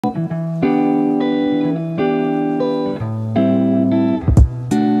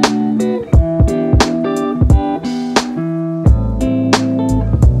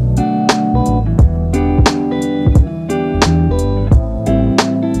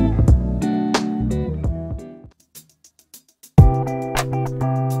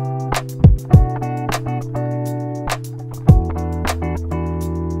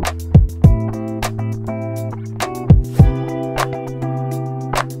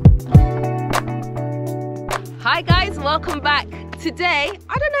welcome back. Today,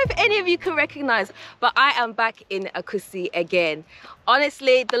 I don't know if any of you can recognize, but I am back in Akuse again.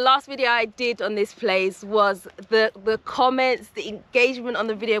 Honestly, the last video I did on this place was the comments, the engagement on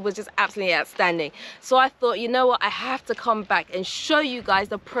the video was just absolutely outstanding. So I thought, you know what, I have to come back and show you guys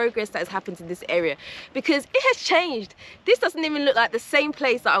the progress that has happened in this area, because it has changed. This doesn't even look like the same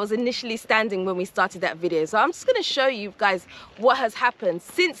place that I was initially standing when we started that video. So I'm just going to show you guys what has happened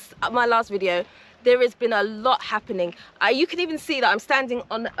since my last video. There has been a lot happening. You can even see that I'm standing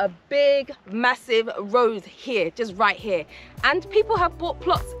on a big, massive road here, just right here. And people have bought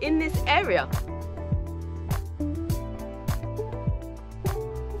plots in this area.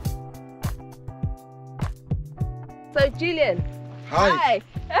 So Julian. Hi.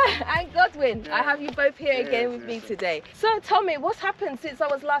 And Godwin, I have you both here again with me today. So tell me, what's happened since I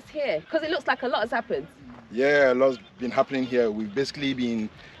was last here? Because it looks like a lot has happened. Yeah, a lot's been happening here. We've basically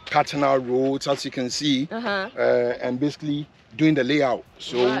been cutting our roads, as you can see, and basically doing the layout.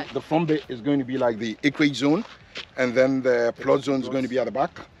 So the front bit is going to be like the acreage zone, and then the plot zone is going to be at the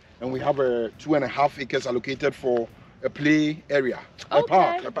back. And we have 2.5 acres allocated for a play area, a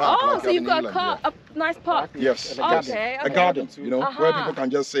park. Oh, like so you've got a nice park. Yes, okay, a garden, you know, where people can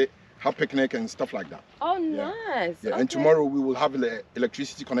just sit, have picnic and stuff like that. Oh, nice. Yeah, and tomorrow we will have the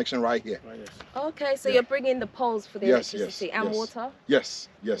electricity connection right here. Okay, so you're bringing the poles for the electricity and water? Yes.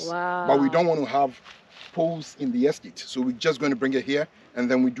 Wow. But we don't want to have poles in the estate, so we're just going to bring it here, and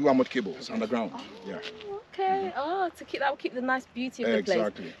then we do our cables underground. Okay. That will keep the nice beauty of the place.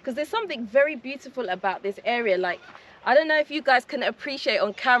 Exactly. Because there's something very beautiful about this area. Like, I don't know if you guys can appreciate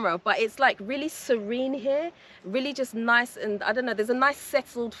on camera, but it's like really serene here, really just nice, and I don't know, there's a nice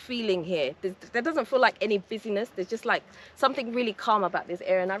settled feeling here. There doesn't feel like any busyness. There's just like something really calm about this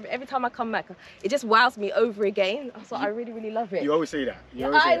area, and every time I come back, it just wows me over again. So I really, really love it. You always say that.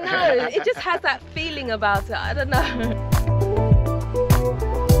 I know, it just has that feeling about it. I don't know.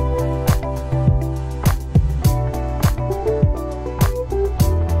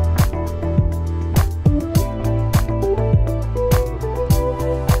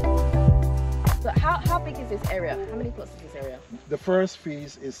 This area, how many plots is this area? The first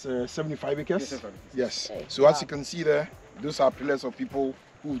phase is 75 acres. Yes. Okay. So as you can see there, those are pillars of people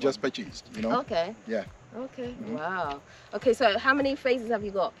who've just purchased, you know? Okay. Yeah. Okay. Wow. Okay, so how many phases have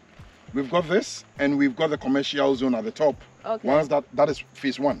you got? We've got this, and we've got the commercial zone at the top. Okay. Once that is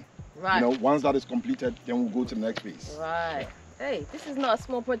phase 1. Right. You know, once that is completed, then we'll go to the next phase. Right. Hey, this is not a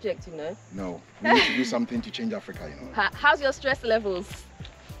small project, you know? No. We need to do something to change Africa, you know? How's your stress levels?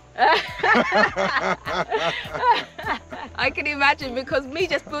 I can imagine, because me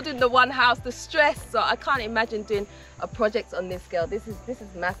just building the one house, the stress, so I can't imagine doing a project on this scale. This is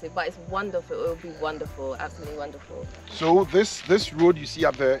massive, but it's wonderful. It will be wonderful, absolutely wonderful. So this road you see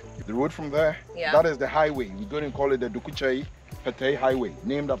up there, the road from there, that is the highway. We're going to call it the Dokuchai Petei Highway,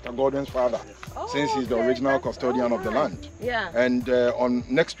 named after Gordon's father, since he's the original custodian of the land. Yeah. And on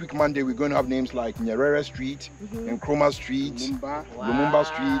next week Monday, we're going to have names like Nyerere Street, Nkrumah Street, Lumumba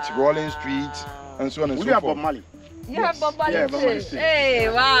Street, Rollins Street, and so on and so forth. We have Bob Marley. You have Bob Marley too. Too. Hey,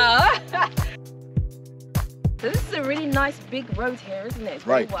 wow. So this is a really nice big road here, isn't it? It's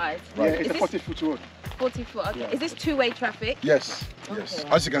very wide. Yeah, it's a 40-foot road. 40 foot, okay. Is this two-way traffic? Yes.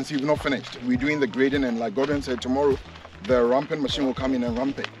 As you can see, we're not finished. We're doing the grading, and like Gordon said, tomorrow the ramping machine will come in and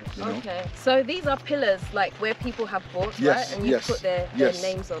ramp it. You know? Okay. So these are pillars, like where people have bought, right? And you put their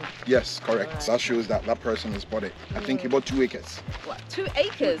names on. Yes, correct. Right. That shows that that person has bought it. I think he bought 2 acres. What? 2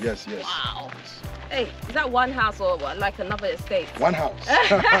 acres? Yes. Wow. Hey, is that one house or what, like another estate? One house.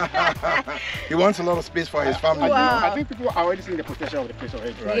 He wants a lot of space for his family. Wow. I think people are already seeing the potential of the place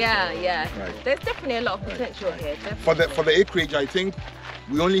already. Right. Yeah. Right. There's definitely a lot of potential here. Definitely. For the acreage, I think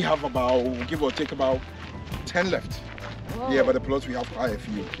we only have about, give or take, about 10 left. Whoa. Yeah, but the plots we have quite a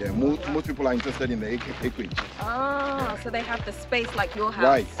few. Yeah, most people are interested in the acreage. So they have the space like your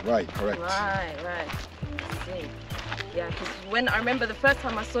house. Right, correct. Right. I see. Yeah, because when I remember the first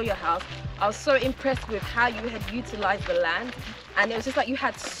time I saw your house, I was so impressed with how you had utilized the land, and it was just like you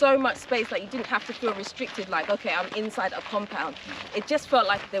had so much space that you didn't have to feel restricted, like, okay, I'm inside a compound. It just felt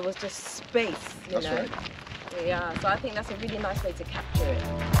like there was just space, you know? Right. Yeah, so I think that's a really nice way to capture it.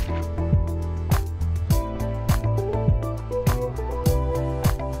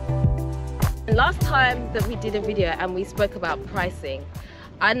 Last time that we did a video and we spoke about pricing,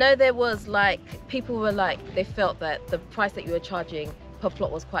 I know there was like, people were like, they felt that the price that you were charging per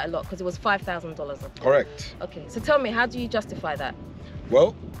plot was quite a lot because it was $5,000 a plot. Correct. Okay, so tell me, how do you justify that?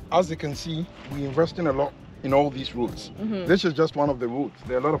 Well, as you can see, we're investing a lot in all these roads. This is just one of the roads.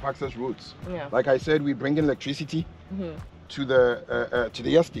 There are a lot of access roads. Like I said, we bring in electricity to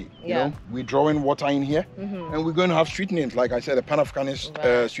the estate. You know, we're drawing water in here, and we're going to have street names, like I said, the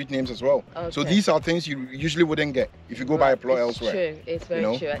Pan-Africanist street names as well. Okay. So these are things you usually wouldn't get if you go buy a plot elsewhere. True, it's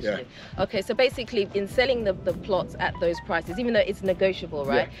very true actually. Okay, so basically in selling the plots at those prices, even though it's negotiable,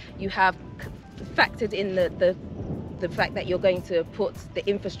 right? You have factored in the fact that you're going to put the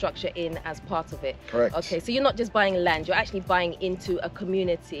infrastructure in as part of it. Correct. Okay, so you're not just buying land, you're actually buying into a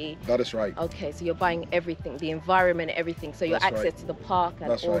community. That is right. Okay, so you're buying everything, the environment, everything. So your access to the park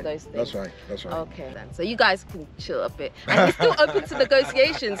and all those things. That's right. That's right. Okay then. So you guys can chill a bit. And he's still open to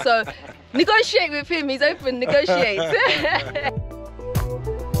negotiation. So negotiate with him. He's open, negotiate.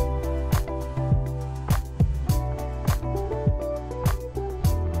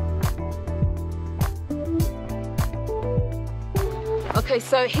 Okay,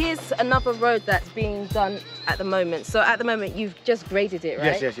 so here's another road that's being done at the moment. So at the moment, you've just graded it,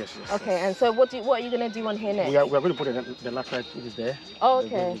 right? Yes. Okay, and so what are you going to do on here next? We are going to put the laterite, which is there. Oh,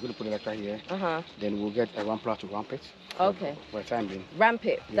 okay. We're going to put the laterite here. Then we'll get a ramp to ramp it. Okay. For the time being. Ramp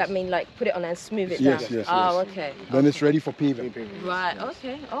it? That mean like put it on and smooth it yes, down? Yes, Oh, okay. Then it's ready for paving. Right,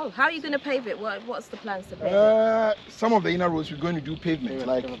 okay. Oh, how are you going to pave it? What's the plans to pave it? Some of the inner roads we're going to do pavement,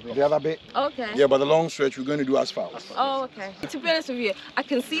 like the other bit. Okay. Yeah, but the long stretch we're going to do asphalt. Oh, okay. To be honest with you, I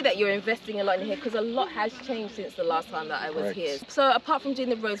can see that you're investing a lot in here because a lot has changed since the last time that I was here. So apart from doing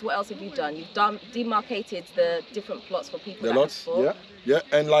the roads, what else have you done? You've demarcated the different plots for people The that lots, yeah.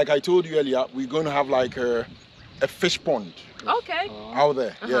 And like I told you earlier, we're going to have like a fish pond. Okay. Out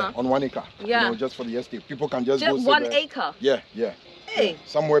there, on 1 acre. Yeah. You know, just for the estate. People can just go sit 1 there. acre? Yeah. Hey.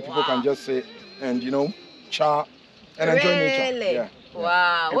 Somewhere people can just sit and, you know, chat and enjoy nature. Really? Yeah.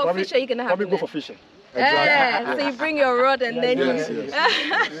 Wow. And what fish are you going to have? Probably go for fishing. Exactly. Yeah, so you bring your rod and then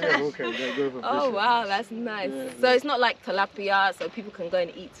okay. Oh wow, that's nice. So it's not like tilapia, so people can go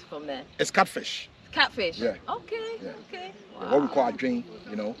and eat from there. It's catfish. Catfish? Yeah. Okay. Wow. What we call adrine,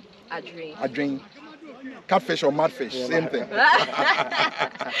 you know. Adrine. Catfish or mudfish, same thing.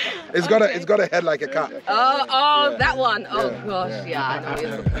 It's got a head like a cat. Oh, that one. Oh gosh, I know what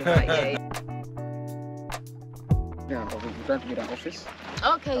you're talking about. Yeah, we're trying to get an office.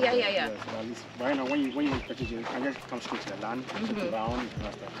 Okay, yeah. So at least right now, when you purchase it, you can just come straight to the land, sit down, and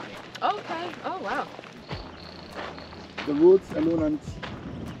stuff. Okay. Oh wow. The roads alone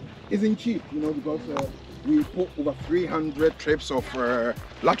isn't cheap, you know, because we put over 300 trips of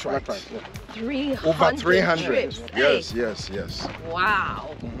laterite. 300. Over 300. Trips. Yes.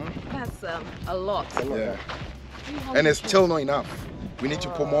 Wow. That's a lot. Yeah. And it's still not enough. We need to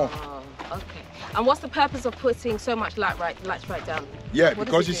put more. Okay. And what's the purpose of putting so much laterite down? Yeah,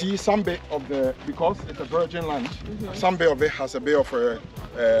 because you see some bit of because it's a virgin land, some bit of it has a bit of a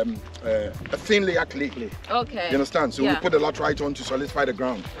thin layer clay. Okay. You understand? So we put the laterite on to solidify the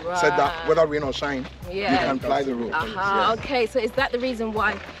ground. Said that whether rain or shine, you can ply the road. Okay, so is that the reason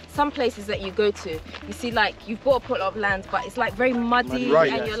why some places that you go to, you see like you've bought a plot of land, but it's like very muddy,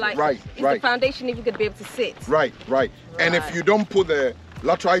 and you're like, is the foundation even going to be able to sit? Right. And if you don't put the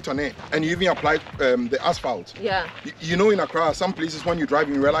laterite on it and you even apply the asphalt, you know, in Accra some places when you drive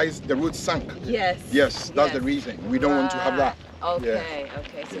you realize the road sank. Yes, that's the reason we don't want to have that. Okay,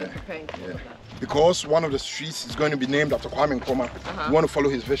 so you're preparing for that. Because one of the streets is going to be named after Kwame Nkrumah. We want to follow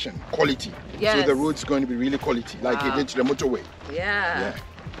his vision, quality. So the road's going to be really quality, like he did to the motorway.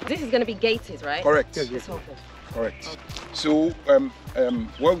 This is going to be gated, right? Correct. Correct. Okay. So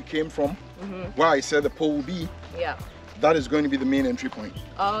where we came from, where I said the pole will be, that is going to be the main entry point.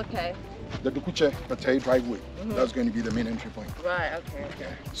 Okay. The Dukuche Patai driveway, that's going to be the main entry point. Right, okay.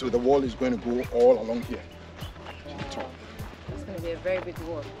 So the wall is going to go all along here to the top. It's going to be a very big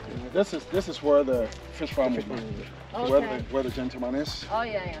wall. This is where the fish farm will be. Where the gentleman is. Oh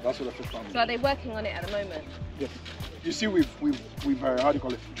yeah. That's where the fish farm is. So are they working on it at the moment? Yes. You see, we've how do you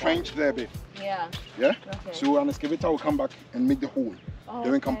call it? Trenched there a bit. Yeah. Okay. So an excavator will come back and make the hole.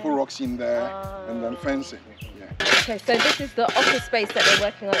 Then we can put rocks in there and then fence it. Okay, so this is the office space that they're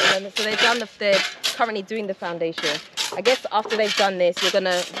working on at the moment. So they're currently doing the foundation. I guess after they've done this, you're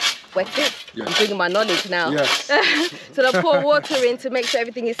gonna wet it. I'm bringing my knowledge now. Yes. So they'll pour water in to make sure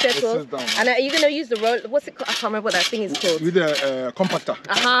everything is settled. And are you gonna use the roll? What's it called? I can't remember what that thing is called. With the compactor.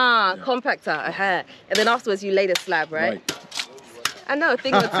 Compactor. And then afterwards you lay the slab, right? I know a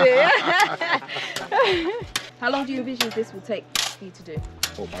thing or two. How long do you envision this will take for you to do?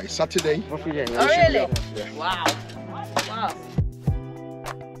 Oh, by Saturday. Oh, really? Yeah. Wow.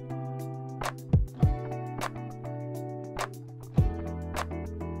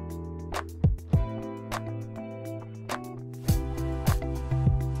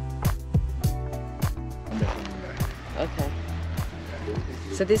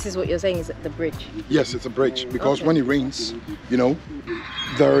 So this is what you're saying is the bridge? Yes, it's a bridge because when it rains, you know,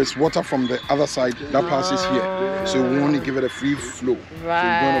 there is water from the other side that passes here. So we want to give it a free flow.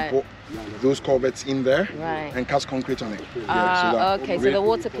 Right. So we're going to put those culverts in there and cast concrete on it. Okay, so the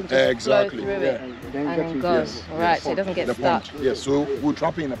water can just flow through it and go. Right, so it doesn't get stuck. Yes, so we'll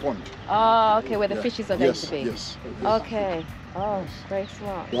trap it in a pond. Oh, okay, where the fishes are going to be. Yes. Okay. Oh, very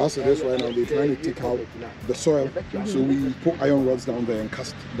smart. Well, so this right now, they're trying to take out the soil. So we put iron rods down there and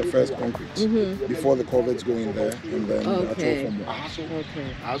cast the first concrete before the culverts go in there, and then okay.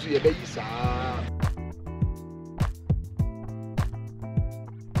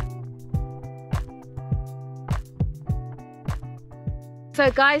 So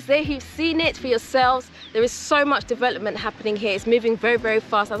guys, there you've seen it for yourselves. There is so much development happening here. It's moving very, very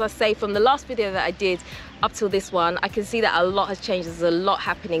fast. As I say, from the last video that I did up till this one, I can see that a lot has changed. There's a lot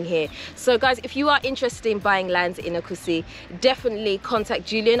happening here. So guys, if you are interested in buying lands in Akuse, definitely contact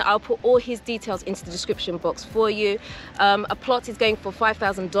Julian. I'll put all his details into the description box for you. A plot is going for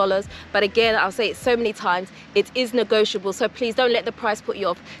 $5,000, but again, I'll say it so many times, it is negotiable. So please don't let the price put you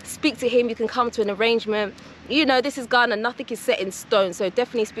off. Speak to him. You can come to an arrangement. You know, this is Ghana, nothing is set in stone, so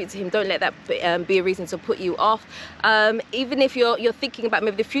definitely speak to him. Don't let that be a reason to put you off. Even if you're thinking about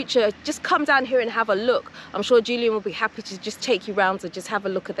maybe the future, just come down here and have a look. I'm sure Julian will be happy to just take you around to just have a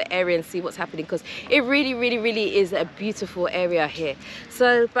look at the area and see what's happening, because it really, really, really is a beautiful area here.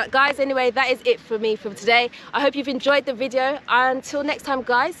 So, but guys, anyway, that is it for me from today. I hope you've enjoyed the video. Until next time,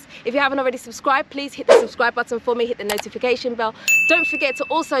 guys, if you haven't already subscribed, please hit the subscribe button for me, hit the notification bell. Don't forget to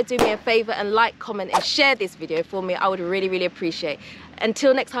also do me a favor and like, comment, and share this video for me. I would really, really appreciate.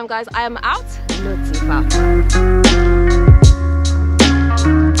 Until next time, guys, I am out.